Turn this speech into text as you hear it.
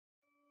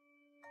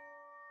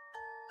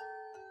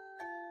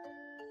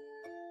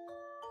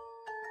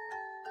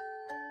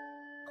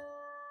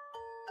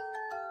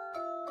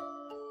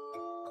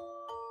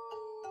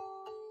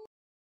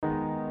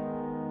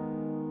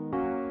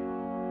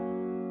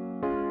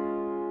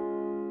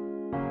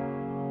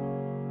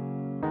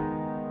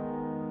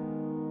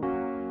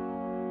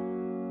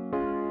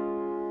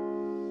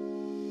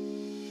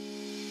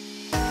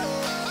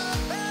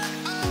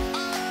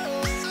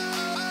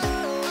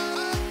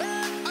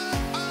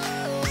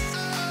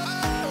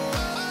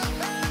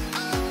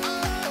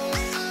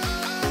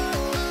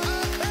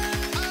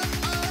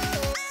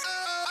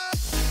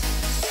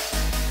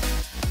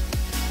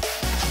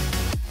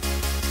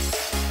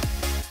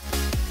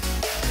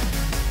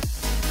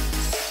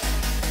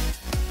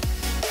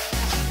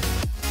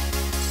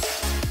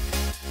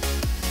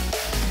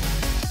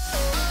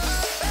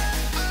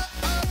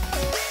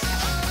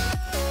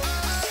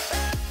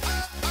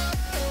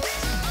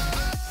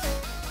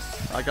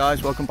Hi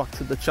guys, welcome back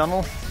to the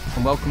channel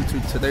and welcome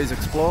to today's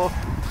explore.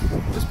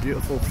 This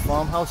beautiful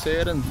farmhouse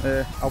here in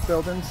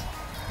Outbuildings.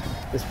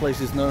 This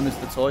place is known as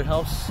the Toy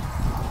House.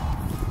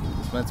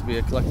 It's meant to be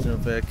a collection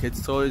of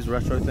kids' toys,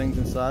 retro things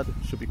inside. It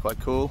should be quite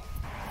cool.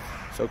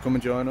 So come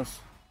and join us.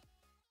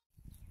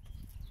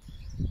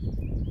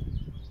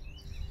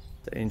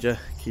 Danger,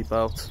 keep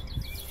out.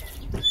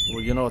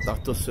 Well, you know what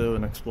that does to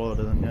an explorer,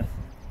 don't you?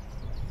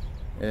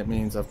 It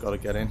means I've got to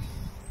get in.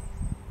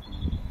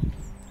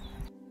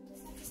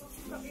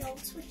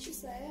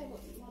 Switches there,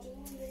 but the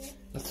modern one there.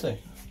 Let's see.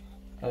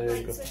 Oh, yeah,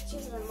 you go.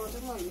 Switches and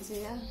modern ones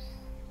here.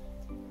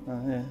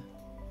 Oh, yeah.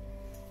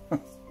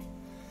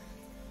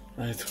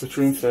 Right, which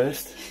room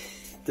first?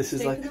 This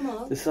is like,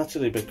 this is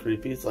actually a bit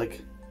creepy. It's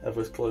like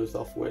everyone's closed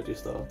off. Where do you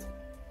start?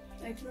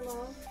 Open them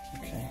all.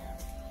 Okay.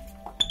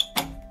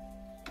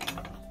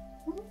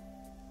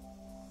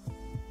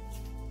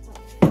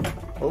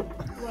 Oh.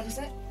 What is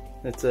it?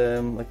 It's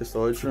like a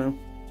storage room.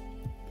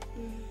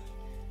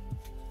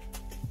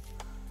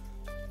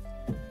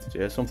 Did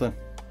you hear something?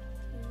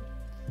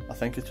 I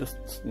think it's just,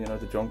 you know,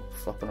 the junk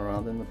flapping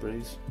around in the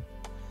breeze.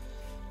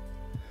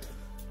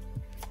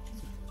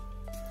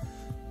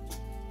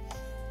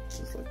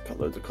 There's like got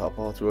loads of car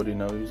parts. We already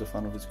know who's a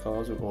fan of his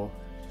cars, or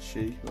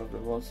she, whoever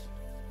it was.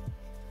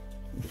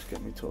 I'll just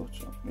get me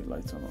torch on, me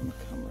light on the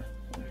camera.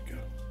 There we go.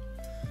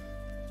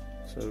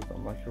 So we've got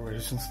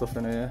microwaves and stuff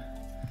in here.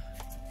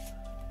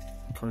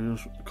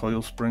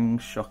 Coil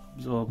springs, shock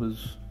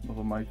absorbers,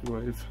 another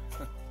microwave.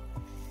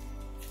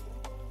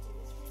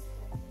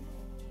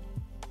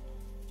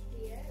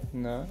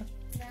 No.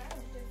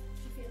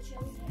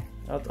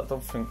 I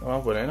don't think. Oh,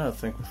 we're in. I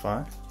think we're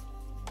fine.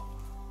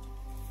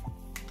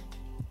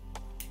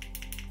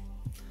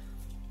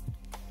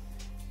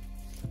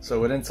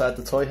 So we're inside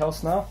the toy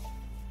house now.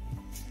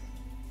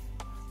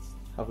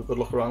 Have a good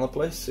look around the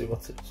place. See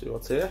what's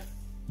here.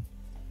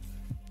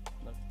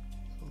 All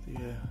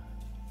the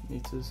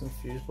meters and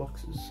fuse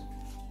boxes.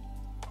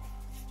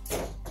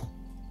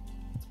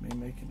 It's me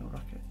making a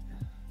rocket.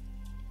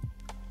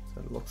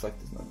 So it looks like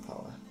there's no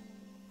power.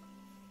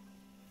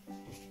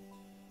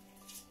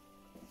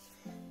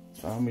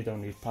 Fine, we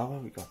don't need power,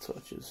 we got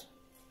torches.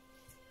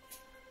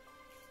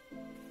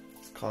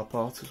 There's car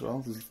parts as well,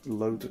 there's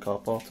loads of car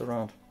parts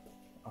around.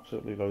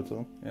 Absolutely loads of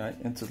them. Yeah,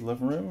 into the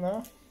living room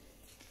now.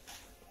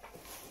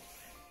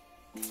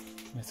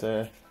 It's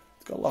got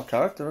a lot of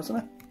character,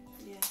 hasn't it?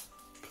 Yeah.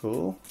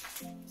 Cool.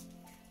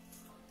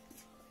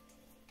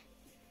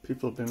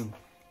 People have been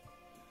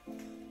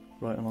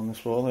writing on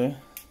this wall here.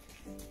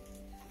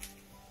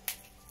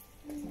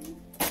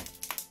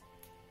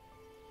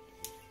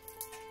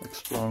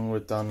 Exploring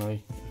with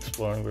Danny,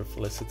 exploring with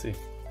Felicity.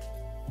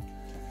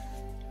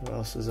 Who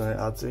else is there?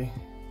 Adzi.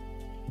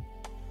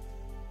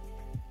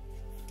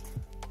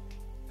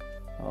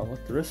 Oh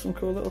look, there is some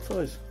cool little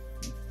toys.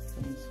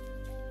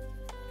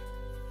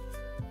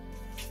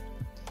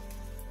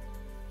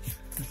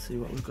 Let's see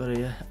what we've got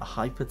here. A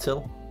hyper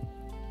till.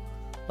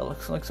 That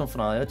looks like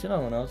something I had, you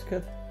know, when I was a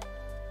kid.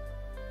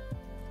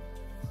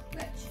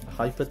 Which? A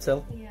hyper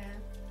till. Yeah.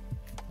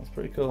 That's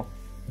pretty cool.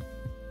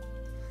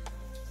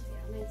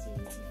 Yeah,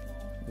 1984.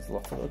 There's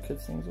lots of little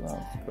kids things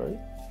around, it's great.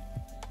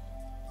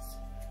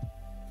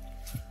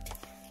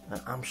 An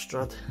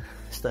Amstrad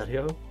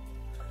stereo.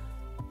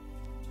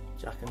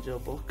 Jack and Jill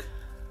book.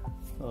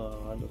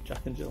 Oh, I love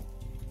Jack and Jill.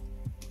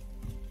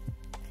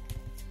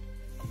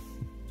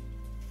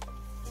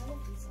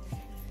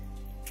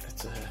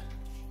 It's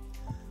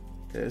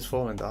it is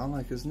falling down,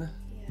 like, isn't it?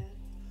 Yeah.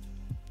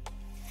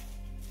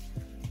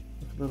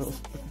 Look at the little.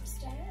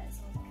 Upstairs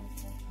or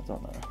I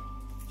don't know.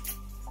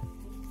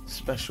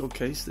 Special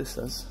case, this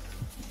says.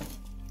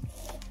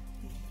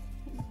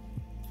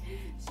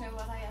 So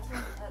what I have a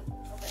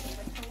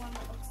little one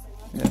that looks like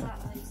Yeah. that,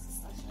 I used to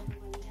stash all the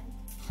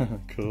money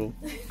in. Cool.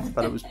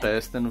 But it was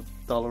bursting with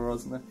dollar,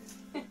 wasn't it?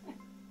 Yeah,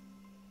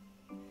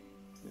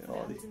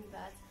 In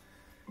bed.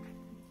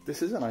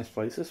 this is a nice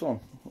place, this one.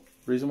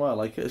 The reason why I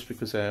like it is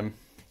because, you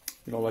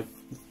know, like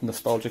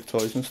nostalgic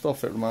toys and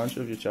stuff, it reminds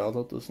you of your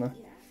childhood, doesn't it?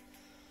 Yeah.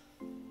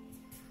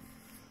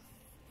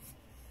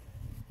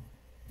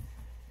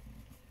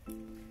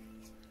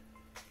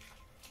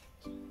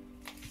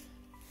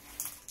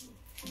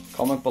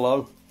 Comment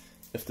below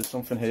if there's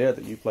something here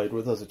that you played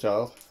with as a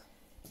child.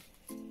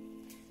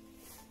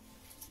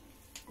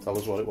 Tell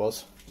us what it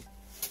was.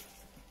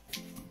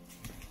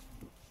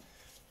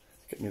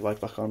 Get my light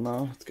back on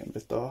now, it's getting a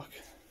bit dark.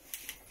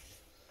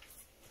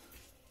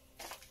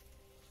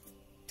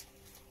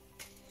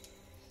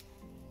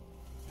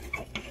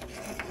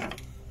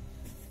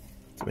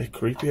 It's a bit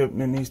creepy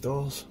opening these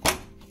doors.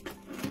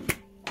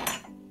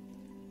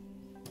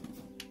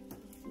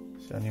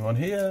 Is anyone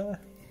here?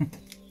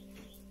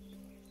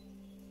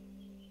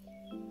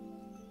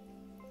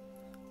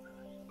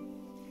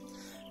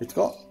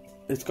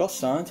 It's got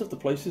signs of the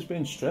place is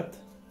being stripped.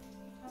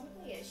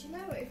 Probably is, you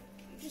know,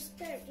 just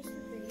the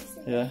breeze.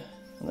 Yeah,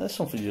 and there's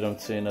something you don't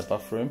see in a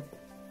bathroom.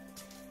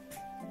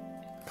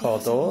 Car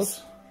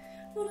doors.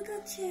 Oh my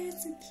god,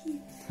 chairs so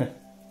cute.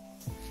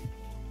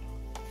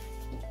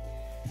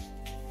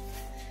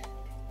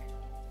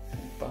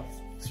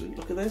 sweet.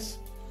 Look at this.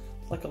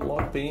 It's like a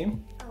log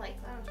beam. I like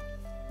that.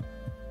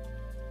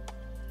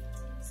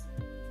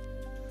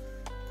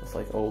 It's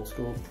like old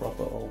school,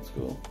 proper old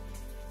school.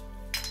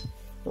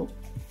 Oh.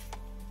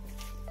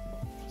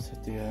 Just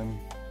hit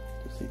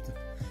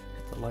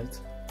the light.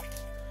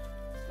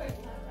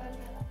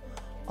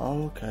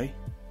 Oh, okay.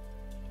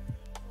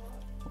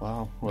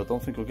 Wow. Well, I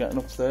don't think we're getting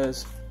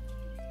upstairs,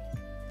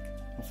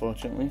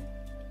 unfortunately.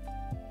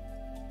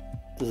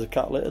 There's a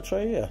cat litter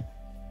tray here.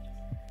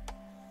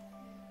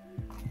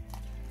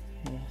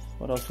 Yeah.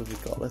 What else have we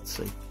got? Let's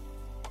see.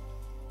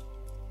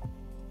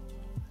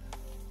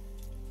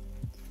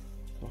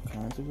 All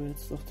kinds of weird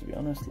stuff, to be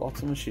honest.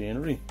 Lots of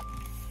machinery.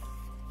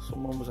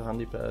 Someone was a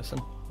handy person,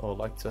 or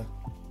liked to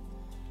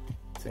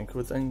tinker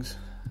with things.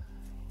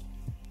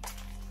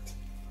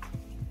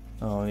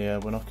 Oh yeah,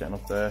 we're not getting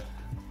up there.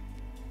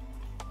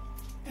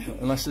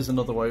 Unless there's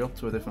another way up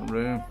to a different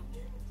room.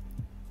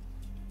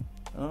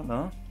 I don't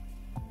know.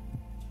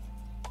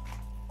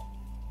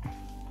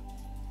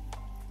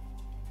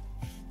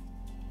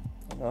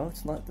 No,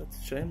 it's not. That's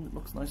a shame. It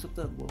looks nice up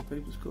there. The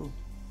wallpaper's cool.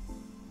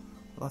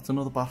 Well, that's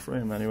another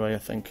bathroom anyway, I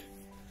think.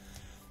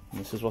 And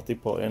this is what they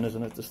put in,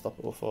 isn't it, to stop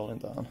it all falling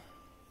down?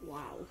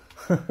 Wow.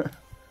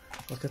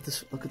 Look at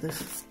this. Look at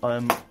this. It's,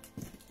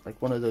 like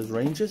one of those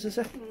ranges, is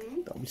it?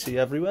 Mm-hmm. That we see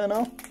everywhere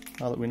now.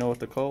 Now that we know what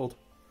they're called.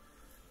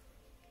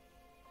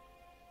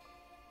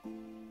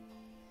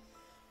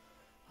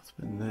 That's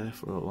been there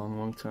for a long,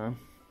 long time.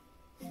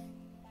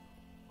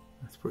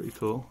 That's pretty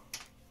cool.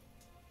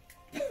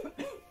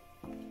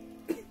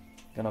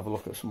 Gonna have a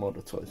look at some more of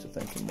the toys, I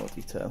think, in more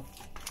detail.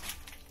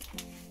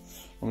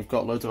 And we've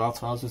got loads of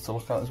outhouses to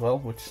look at as well,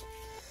 which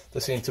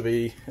there seem to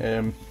be.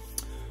 There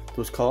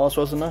was cars,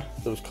 wasn't there?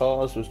 There was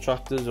cars, there was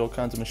tractors, all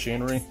kinds of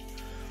machinery.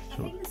 I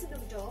think there's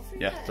another door for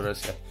you. Yeah, there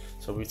is. Yeah.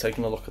 So we'll be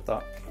taking a look at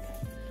that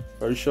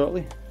very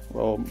shortly.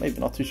 Well, maybe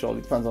not too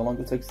shortly. Depends how long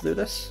it takes to do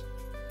this.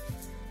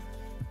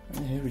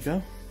 And here we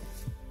go.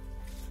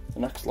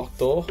 The next locked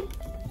door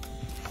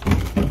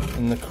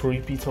in the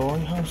creepy toy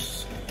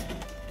house.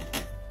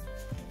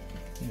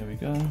 Here we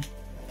go.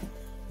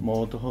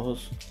 More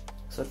doors.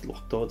 I said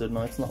locked door, didn't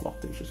I? It's not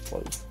locked, it was just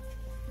closed.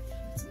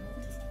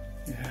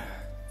 Yeah.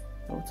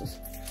 Oh, it's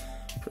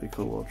a pretty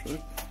cool wardrobe.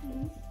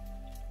 Mm-hmm.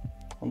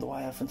 Wonder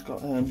why everything's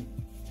got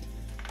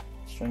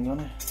string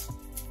on it.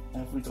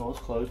 Every door's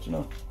closed, you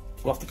know.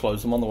 We'll have to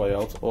close them on the way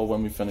out, or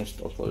when we finish,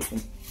 I'll close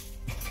them.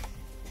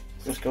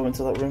 Let's go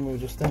into that room we were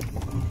just in.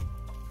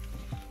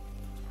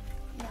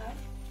 No.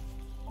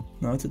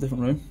 No, it's a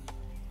different room.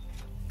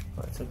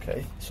 Right,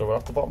 okay. So we're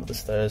at the bottom of the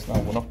stairs now.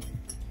 We're not.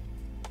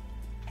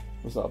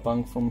 Was that a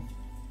bang from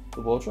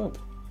the wardrobe?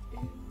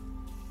 Well,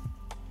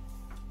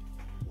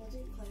 I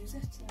didn't close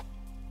it.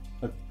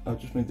 So. I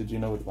just mean, did you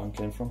know where the bang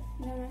came from?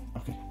 No.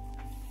 Okay.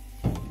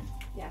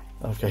 Yeah.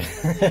 Okay.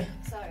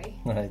 Sorry.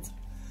 Right.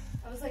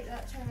 I was like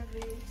that trying to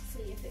really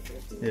see if it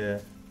was. Yeah.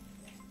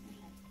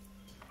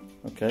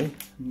 Okay.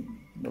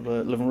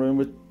 Another living room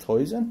with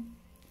toys in.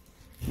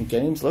 And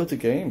games, loads of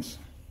games.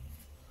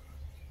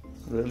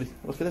 Really?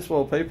 Look at this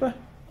wallpaper.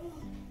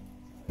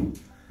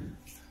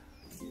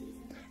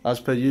 As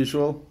per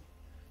usual,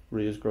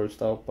 Ria's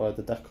grossed out by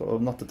the decor,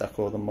 not the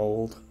decor, the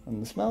mould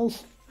and the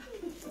smells.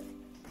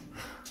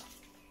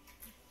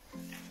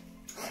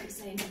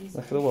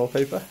 Look at the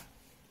wallpaper.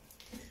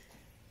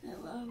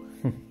 Hello.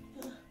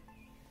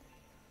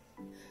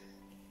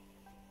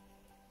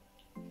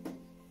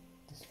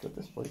 Just look at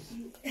this place.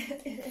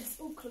 It's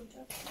all clumped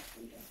up.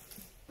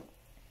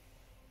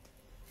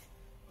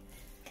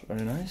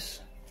 Very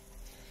nice.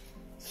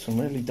 Some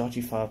really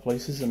dodgy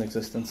fireplaces in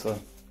existence though.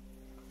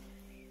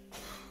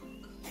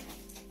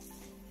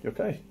 You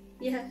okay?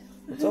 Yeah.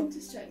 What's up? I'm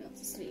just trying not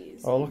to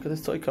sneeze. Oh, look at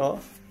this toy car.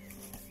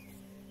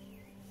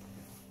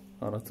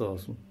 Oh, that's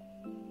awesome.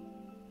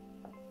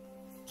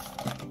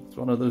 It's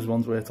one of those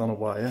ones where it's on a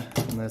wire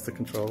and there's the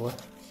controller.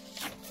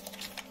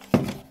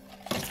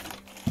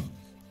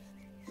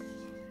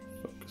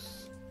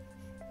 Focus.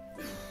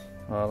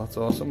 Oh, that's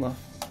awesome, that.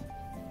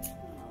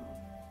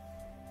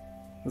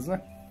 Isn't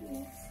it?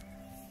 Yes.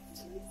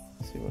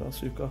 Let's see what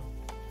else we've got.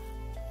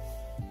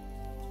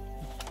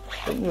 I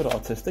think we're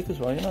artistic as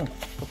well, you know.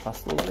 The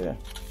pastels here.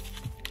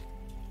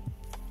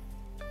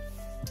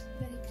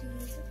 Very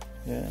cute.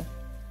 Yeah.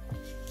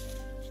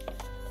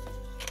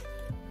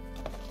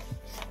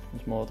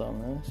 There's more down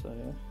there, so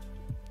yeah.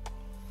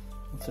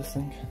 What's this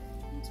thing?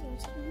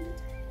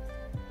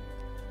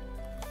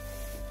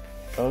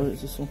 Oh,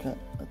 is this some kind?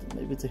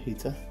 Maybe it's a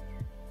heater.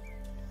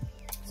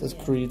 It says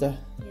Creeder.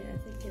 Yeah, I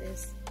think it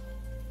is.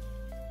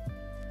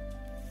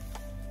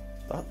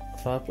 That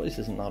fireplace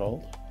isn't that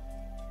old.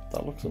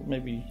 That looks like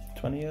maybe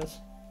 20 years.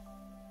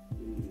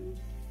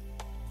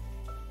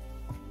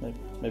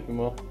 Maybe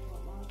more.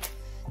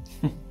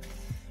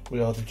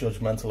 We are the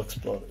judgmental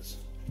explorers.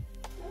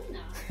 Oh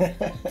no.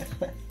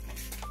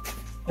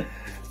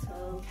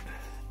 So.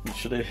 You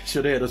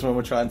should hear us when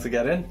we're trying to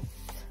get in.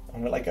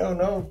 And we're like, oh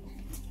no,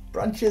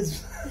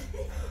 branches.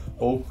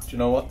 Oh, do you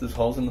know what? There's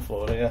holes in the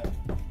floor here.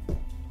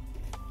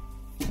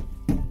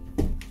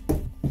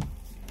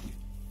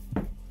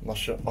 I'm not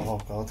sure. Oh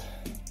god.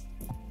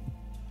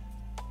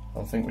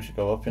 don't think we should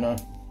go up, you know.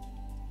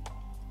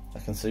 I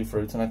can see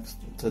through to next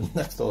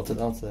door to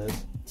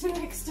downstairs. To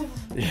next door?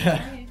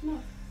 Yeah. No.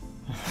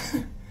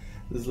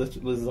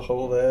 There's a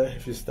hole there.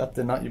 If you stepped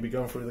in that, you'd be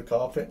going through the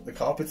carpet. The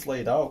carpet's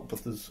laid out,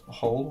 but there's a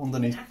hole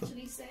underneath. You can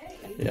actually see.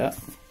 Yeah.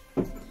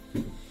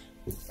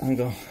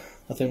 Hang on.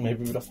 I think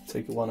maybe we'd have to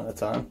take it one at a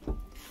time.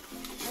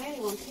 I only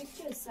want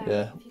pictures, so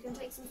yeah. if you can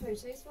take some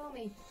photos for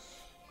me.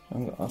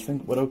 I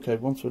think we're okay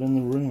once we're in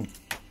the room.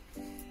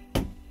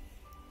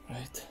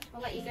 Right.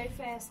 I'll let you go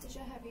first, as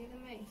you're heavier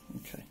than me.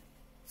 Okay.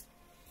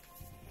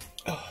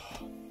 Oh,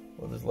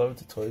 well, there's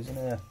loads of toys in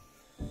here.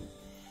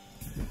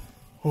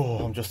 Oh,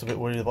 I'm just a bit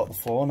worried about the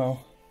floor now.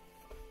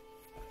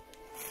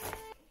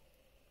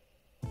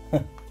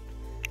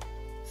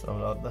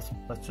 So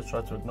let's just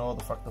try to ignore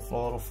the fact the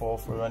floor will fall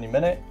through any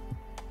minute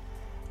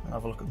and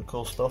have a look at the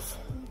cool stuff.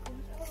 Oh,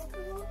 look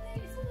at all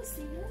these. It's on the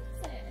ceiling,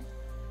 is it?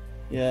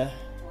 Yeah.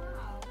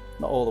 Wow.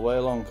 Not all the way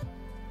along. That's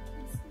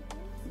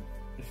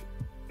nice.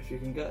 If you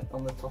can get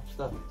on the top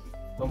step,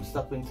 don't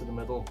step into the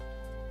middle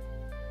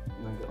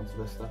and then get onto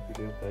this step,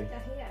 you'll be okay.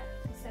 Here?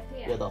 Step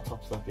here? Yeah, that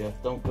top step, yeah.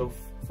 Don't go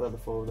further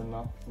forward than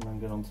that and then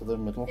get onto the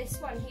middle.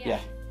 This one here? Yeah.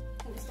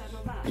 Can I stand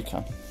on that? You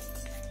can.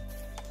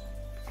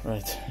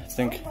 Right, I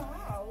think. Oh,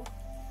 wow.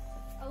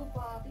 Oh,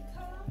 Barbie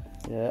car.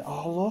 Yeah,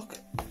 oh look.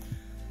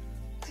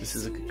 This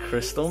is a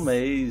crystal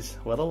maze.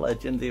 What a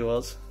legend he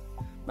was.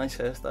 Nice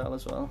hairstyle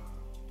as well.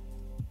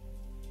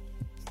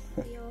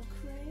 The old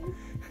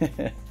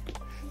crew.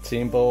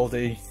 Team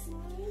Baldy.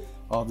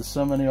 Oh, there's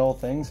so many old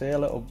things here,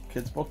 little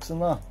kids' books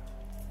and that.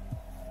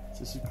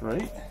 This is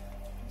great.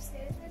 I'm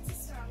scared of it to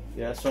stand.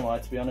 Yeah, so am I,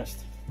 to be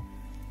honest.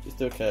 Just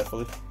do it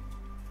carefully.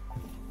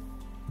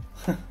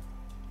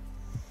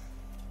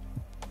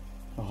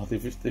 Oh,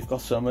 they've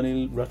got so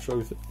many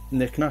retro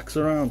knickknacks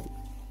around.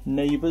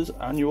 Neighbours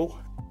Annual.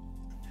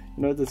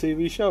 You know the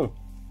TV show?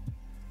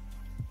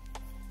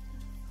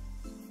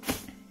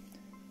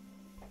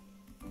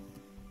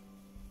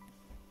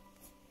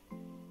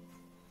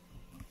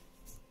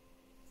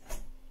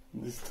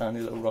 This tiny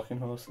little rocking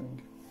horse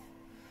thing.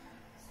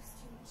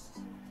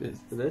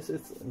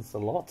 It's a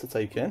lot to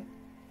take in.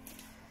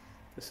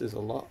 This is a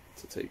lot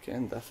to take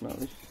in,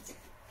 definitely.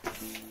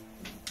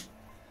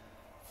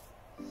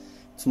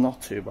 It's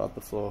not too bad,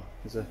 the floor,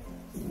 is it?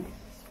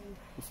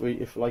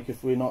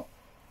 If we're not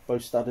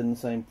both standing in the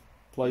same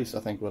place,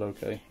 I think we're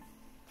okay.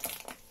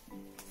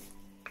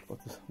 But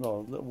there's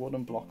little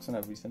wooden blocks and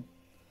everything.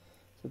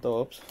 The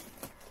doors.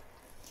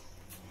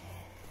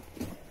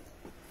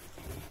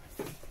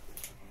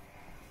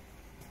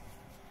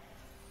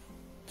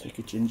 Take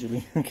it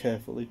gingerly and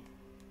carefully.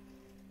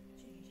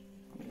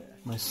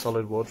 Nice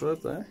solid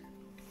wardrobe there.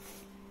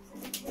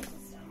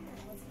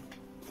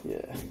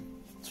 Yeah,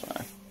 it's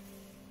fine.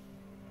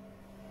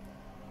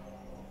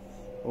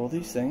 All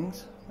these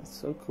things, that's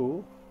so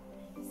cool.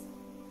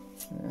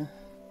 Yeah.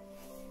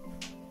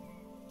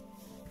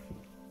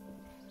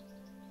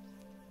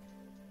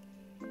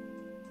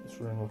 This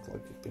room looks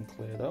like it's been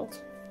cleared out.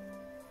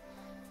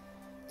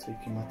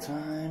 Taking my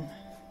time.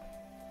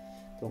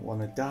 Don't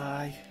want to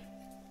die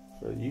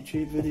for a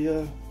YouTube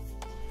video.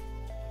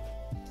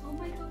 Oh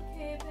my god,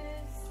 Care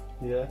Bears.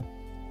 Yeah.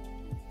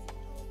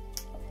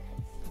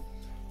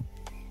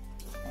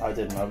 I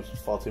didn't, I was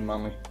far too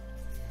manly.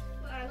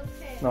 Well, I love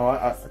Care Bears. No,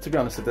 I to be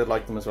honest, I did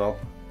like them as well.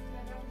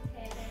 I love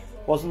Care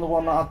Bears. Wasn't the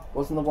one that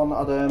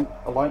had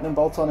a lightning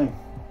bolt on him?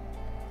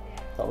 Yeah.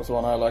 That was the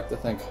one I liked, I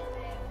think. I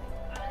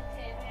like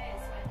Care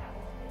Bears, like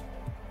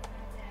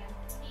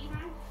that one.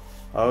 He-Man.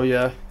 Oh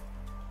yeah.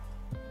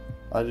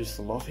 I used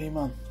to love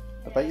He-Man.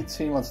 I bet you'd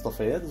seen He-Man stuff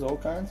here, there's all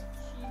kinds.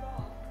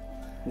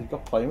 You've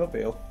got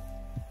Playmobil.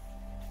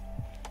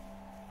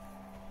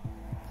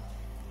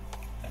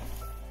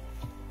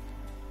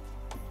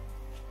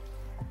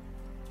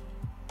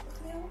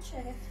 The old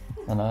chair.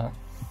 I know.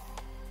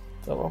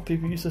 Is that what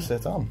people used to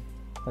sit on?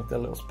 Like their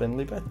little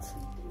spindly bits?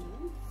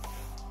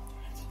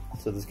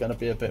 So there's going to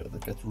be a bit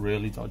that gets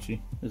really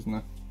dodgy, isn't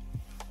there?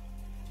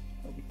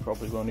 That we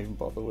probably won't even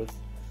bother with.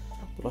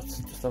 But let's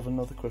just have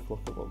another quick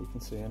look at what we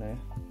can see in here.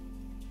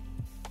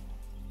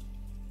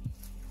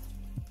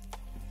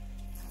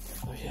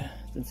 Oh yeah,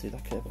 didn't see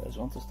that Care Bears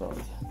one to start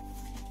with.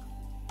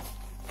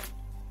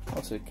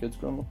 I'll say kids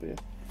growing up here.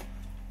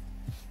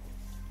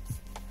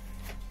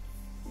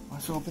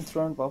 Why's it all been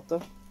thrown about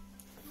though?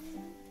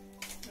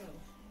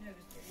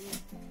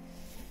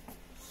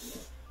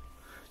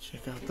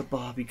 Check out the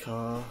Barbie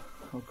car.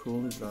 How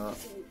cool is that?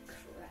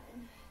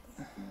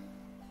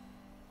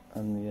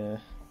 And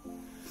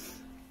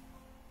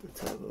the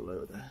turbo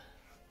loader.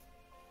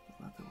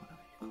 Whatever you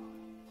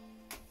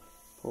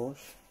call it.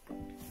 Porsche.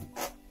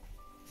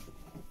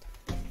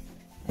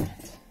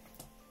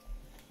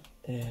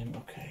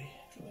 Okay.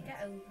 Can you get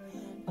over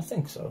it? I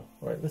think so.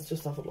 Right, let's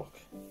just have a look.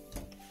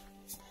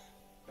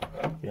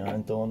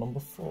 Behind door number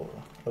 4.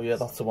 Oh yeah,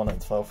 that's the one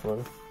that fell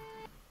through.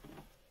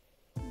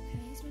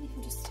 Okay, so you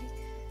can just take.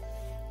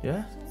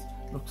 Yeah,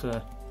 looks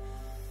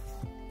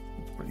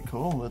pretty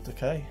cool, the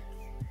decay.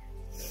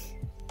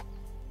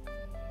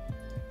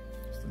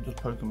 I'm just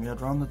poking my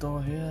head around the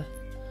door here.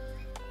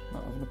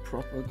 Not having a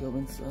proper go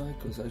inside,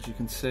 because as you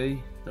can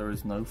see, there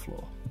is no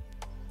floor.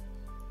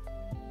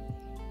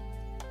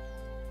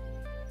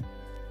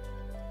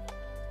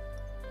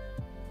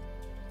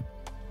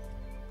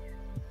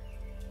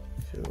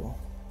 Cool.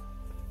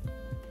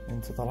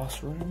 Into the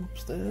last room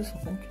upstairs, I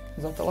think.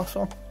 Is that the last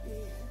one?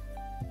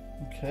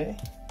 Yeah. Okay.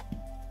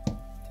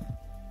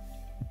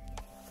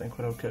 I think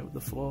we're okay with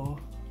the floor.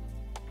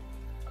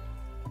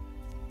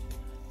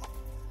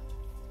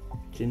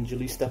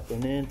 Gingerly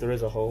stepping in, there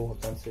is a hole,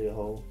 I can't see a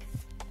hole.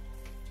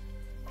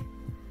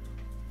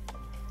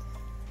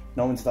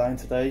 No one's dying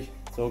today,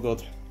 it's all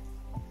good.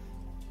 I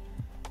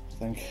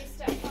think. Can you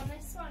step on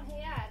this one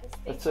here? This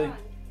big Let's see. one?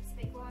 This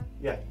big one?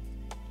 Yeah.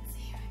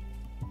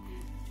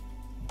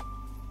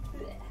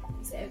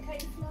 Is it okay,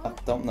 I Flo?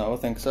 don't know, I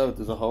think so.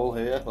 There's a hole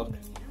here, look.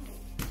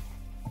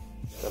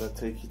 Gotta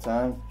take your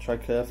time,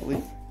 tread carefully.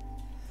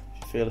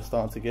 If you feel it's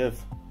starting to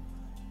give,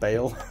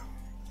 bail.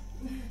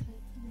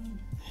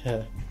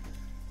 Yeah,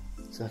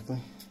 exactly.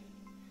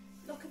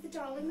 Look at the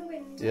doll in the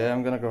window. Yeah,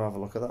 I'm gonna go have a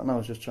look at that, and I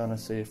was just trying to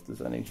see if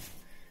there's any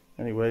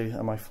way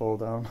I might fall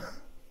down.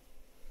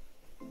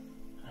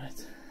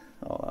 Right.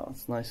 Oh,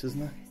 that's nice,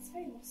 isn't it? It's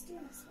very musty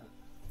on this one.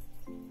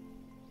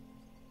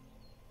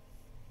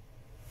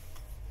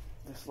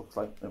 This looks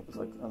like it was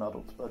like an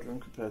adult's bedroom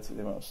compared to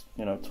the amount of,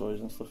 you know,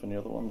 toys and stuff in the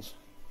other ones.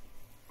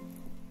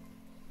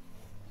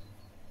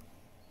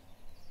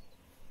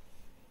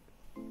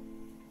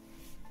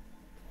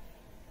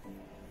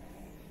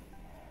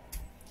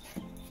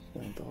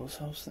 And doll's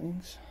house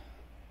things.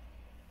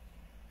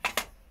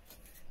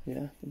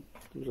 Yeah, there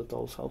was a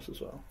doll's house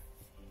as well.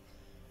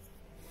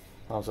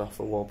 How's that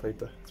for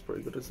wallpaper? It's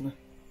pretty good, isn't it?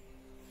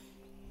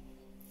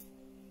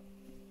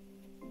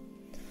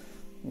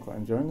 I'm quite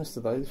enjoying this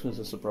today. This was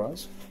a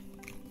surprise.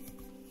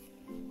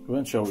 We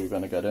weren't sure we were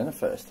going to get in at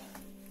first.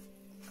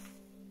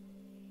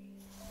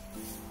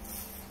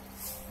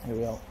 Here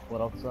we are.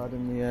 We're outside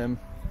in the, I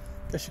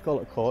guess you call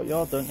it a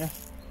courtyard, don't you?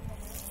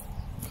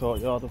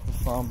 Courtyard of the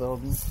farm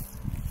buildings.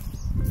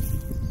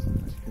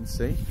 As you can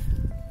see,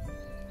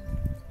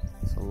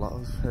 there's a lot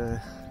of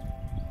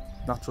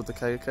natural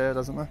decay occurred,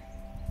 hasn't there?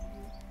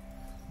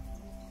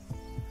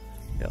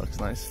 Yeah, it looks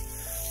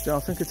nice. Yeah, I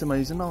think it's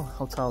amazing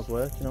how tiles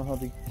work, you know, how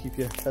they keep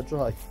your head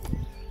dry.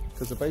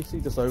 Because they're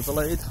basically just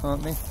overlaid,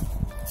 aren't they?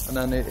 And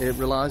then it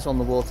relies on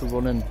the water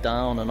running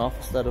down and off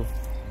instead of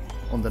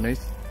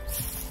underneath.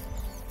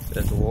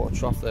 There's a water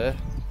trough there,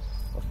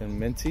 fucking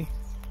minty.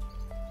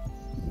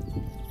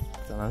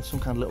 I don't know, some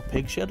kind of little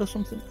pig shed or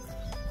something.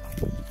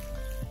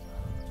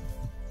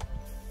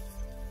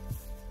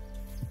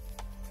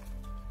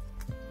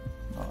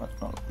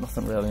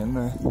 Nothing really in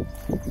there.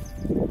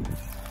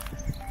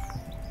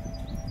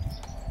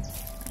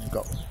 You've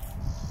got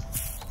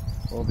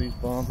all these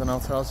barns and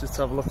outhouses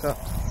to have a look at.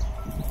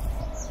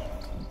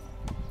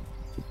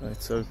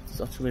 Right, so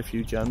there's actually a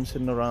few gems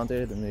hidden around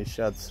here in these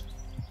sheds.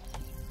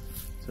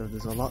 So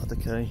there's a lot of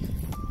decay.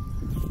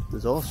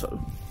 There's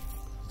also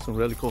some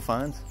really cool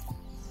finds.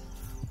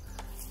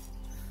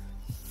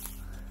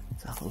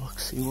 Let's have a look,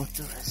 see what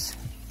there is.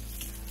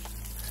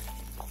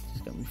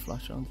 Just get my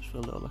flash on just for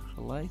a little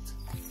extra light.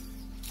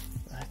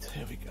 Right,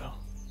 here we go.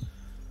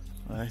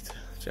 Right,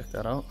 check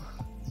that out.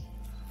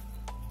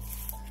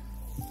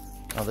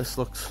 Now this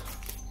looks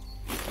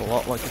a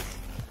lot like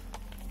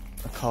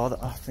a car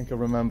that I think I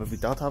remember my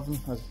dad having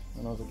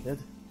when I was a kid.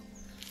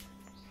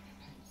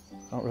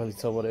 Can't really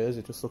tell what it is,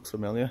 it just looks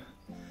familiar.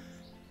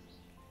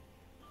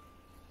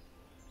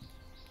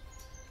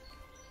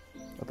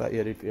 I bet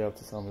you'd be able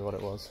to tell me what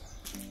it was.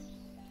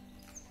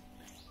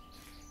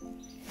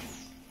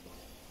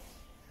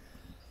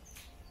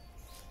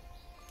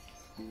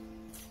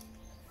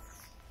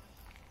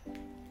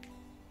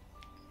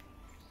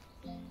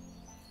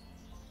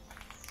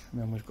 And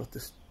then we've got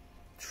this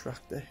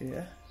tractor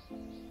here.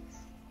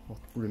 What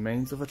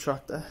remains of a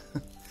tractor.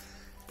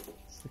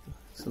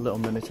 It's a little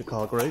miniature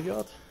car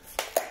graveyard.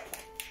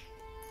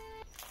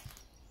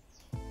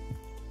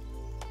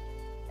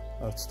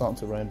 Oh, it's starting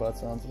to rain by the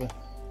sounds of it.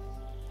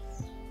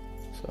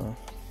 So,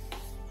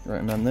 right,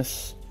 and then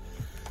this.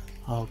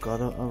 Oh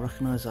god, I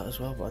recognise that as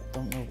well, but I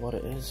don't know what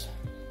it is.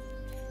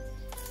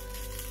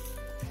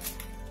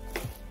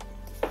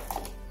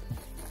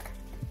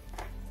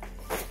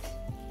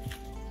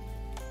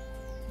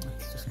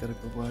 Let's just get a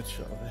good wide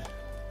shot of it.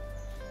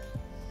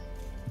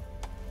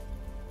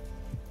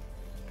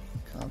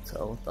 Can't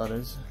tell what that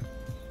is.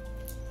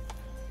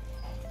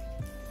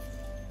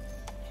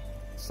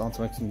 It's starting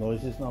to make some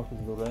noises now because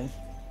of the rain.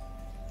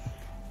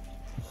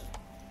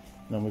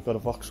 And then we've got a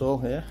Vauxhall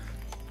here.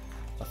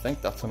 I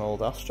think that's an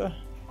old Astra.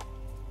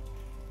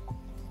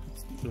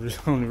 The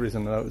only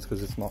reason I know is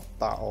because it's not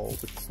that old.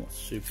 It's not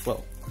super,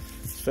 well,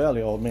 it's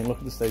fairly old. I mean, look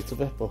at the state of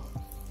it, but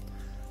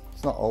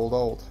it's not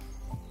old.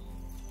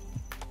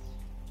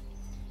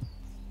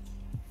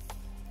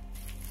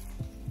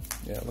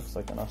 Yeah, it looks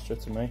like an Astra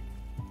to me.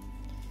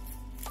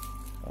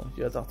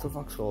 Yeah, that's a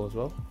Vauxhall as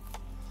well.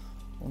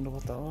 Wonder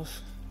what that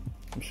was.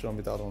 I'm sure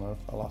my dad will know.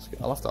 I'll ask him.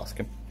 I'll have to ask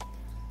him.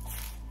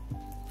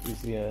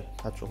 He's the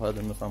petrol head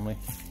in the family.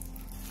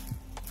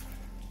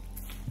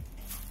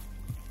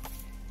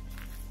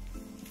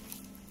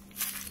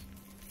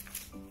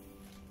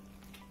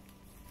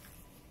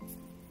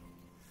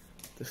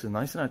 This is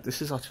nice, isn't it?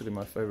 This is actually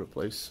my favourite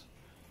place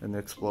in the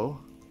Explore.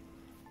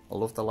 I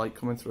love the light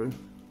coming through.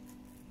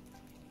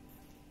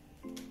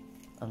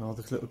 And all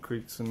the little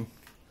creaks and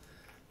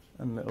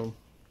little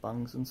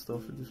bangs and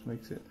stuff. It just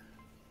makes it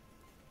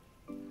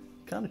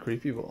kind of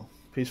creepy, but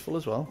peaceful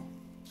as well.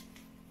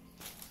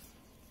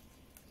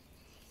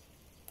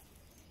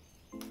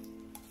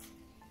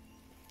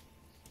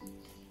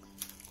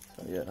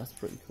 So yeah, that's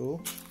pretty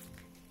cool.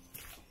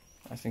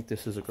 I think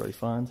this is a great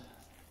find.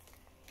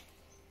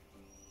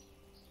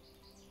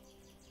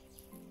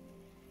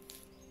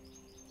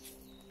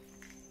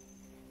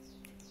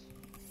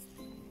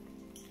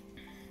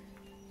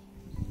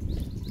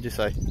 What did you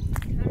say?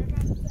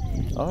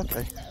 Oh,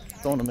 okay.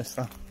 Don't want to miss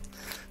that.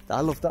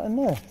 I love that in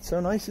there. It's so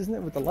nice, isn't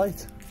it, with the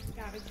light?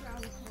 Garage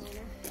round the corner.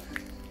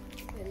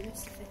 Really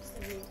must have fixed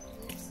the roof.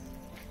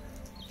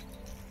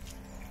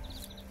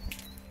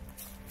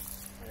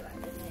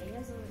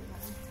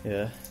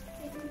 Yeah.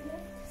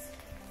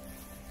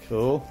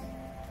 Cool.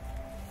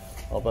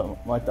 I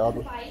bet my dad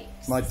would.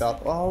 My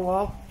dad. Oh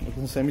wow! I was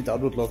gonna say my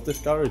dad would love this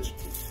garage.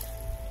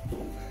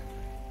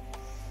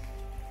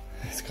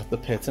 It's got the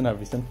pit and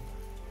everything.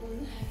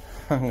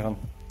 Hang on.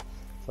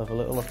 Let's have a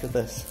little look at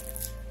this.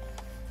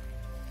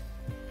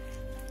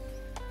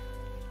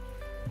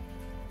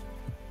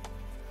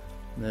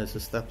 And there's the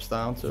steps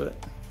down to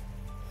it.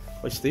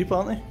 Quite steep,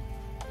 aren't they?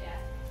 Yeah.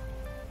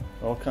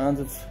 All kinds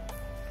of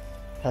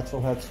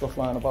petrol head stuff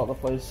lying about the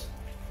place.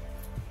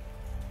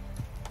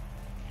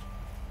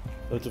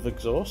 Loads of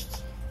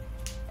exhausts.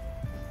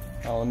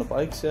 All on the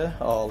bikes, yeah.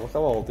 Oh, look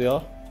how old they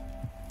are.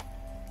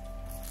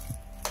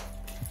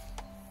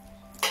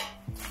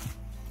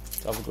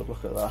 Let's have a good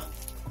look at that.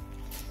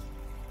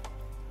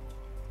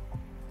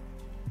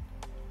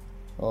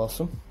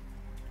 Awesome.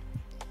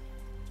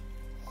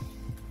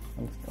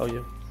 And, oh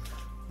yeah,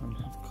 and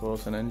of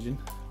course an engine.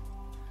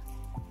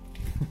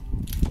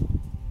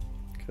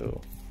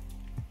 Cool.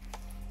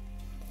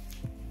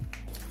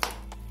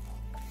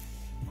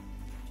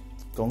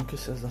 Gunk, it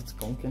says that's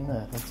gunk in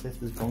there. Let's see if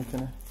there's gunk in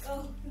it.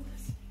 Oh,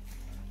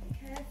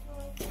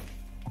 careful.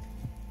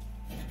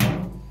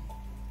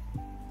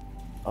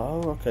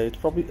 Oh, okay.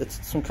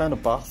 It's some kind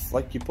of bath,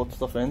 like you put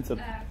stuff into.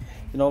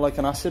 You know, like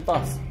an acid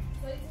bath.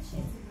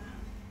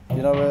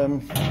 You know,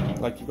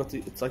 like you got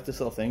it's like this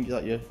little thing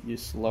that you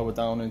lower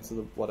down into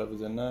the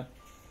whatever's in there,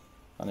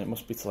 and it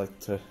must be to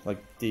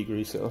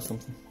degrease it or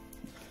something.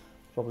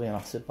 Probably an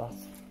acid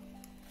bath.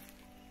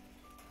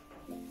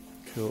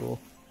 Cool.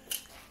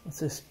 What's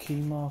this? Key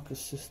marker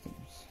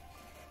systems.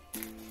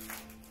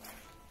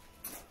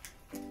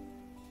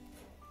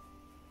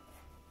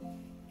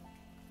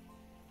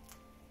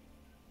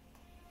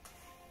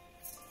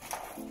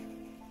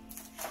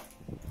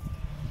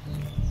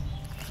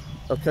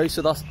 Okay,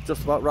 so that's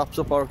just about wraps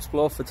up our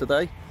explore for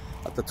today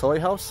at the toy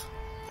house.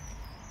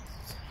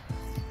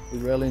 We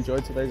really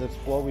enjoyed today's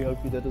explore. We hope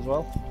you did as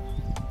well.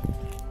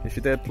 If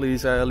you did,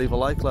 please leave a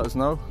like, let us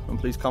know, and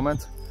please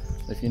comment.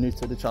 If you're new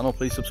to the channel,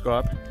 please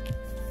subscribe.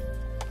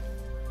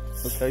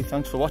 Okay,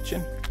 thanks for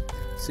watching.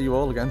 See you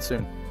all again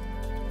soon.